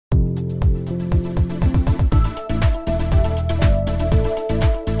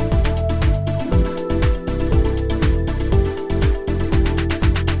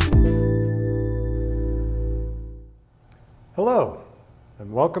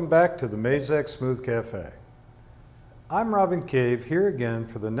Welcome back to the Mazak Smooth Cafe. I'm Robin Cave here again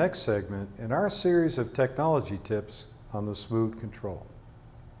for the next segment in our series of technology tips on the Smooth Control.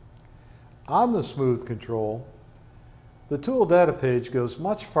 On the Smooth Control, the tool data page goes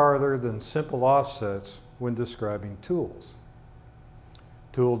much farther than simple offsets when describing tools.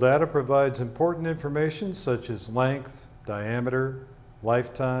 Tool data provides important information such as length, diameter,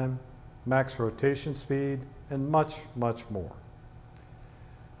 lifetime, max rotation speed, and much more.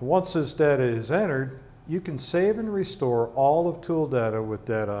 Once this data is entered, you can save and restore all of tool data with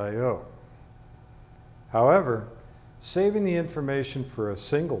Data.io. However, saving the information for a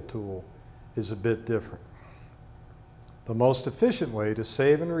single tool is a bit different. The most efficient way to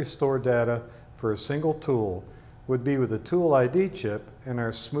save and restore data for a single tool would be with a Tool ID chip in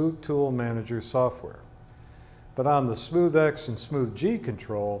our Smooth Tool Manager software. But on the SmoothX and SmoothG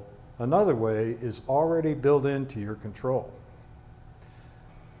control, another way is already built into your control.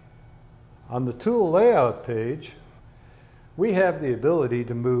 On the tool layout page, we have the ability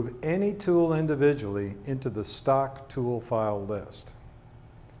to move any tool individually into the stock tool file list.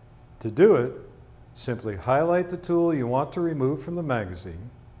 To do it, simply highlight the tool you want to remove from the magazine,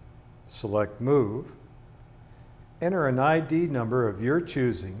 select Move, enter an ID number of your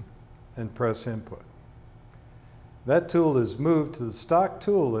choosing, and press Input. That tool is moved to the stock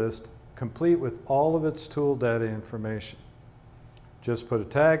tool list, complete with all of its tool data information. Just put a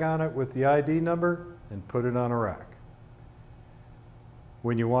tag on it with the ID number and put it on a rack.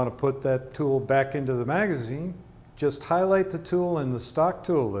 When you want to put that tool back into the magazine, just highlight the tool in the stock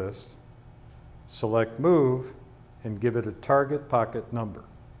tool list, select Move, and give it a target pocket number.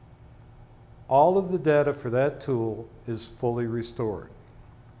 All of the data for that tool is fully restored.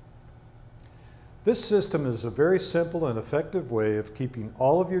 This system is a very simple and effective way of keeping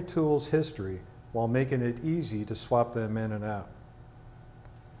all of your tools' history while making it easy to swap them in and out.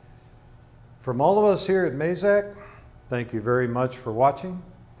 From all of us here at Mazak, thank you very much for watching,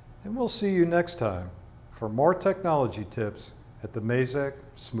 and we'll see you next time for more technology tips at the Mazak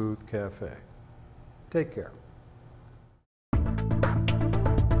Smooth Cafe. Take care.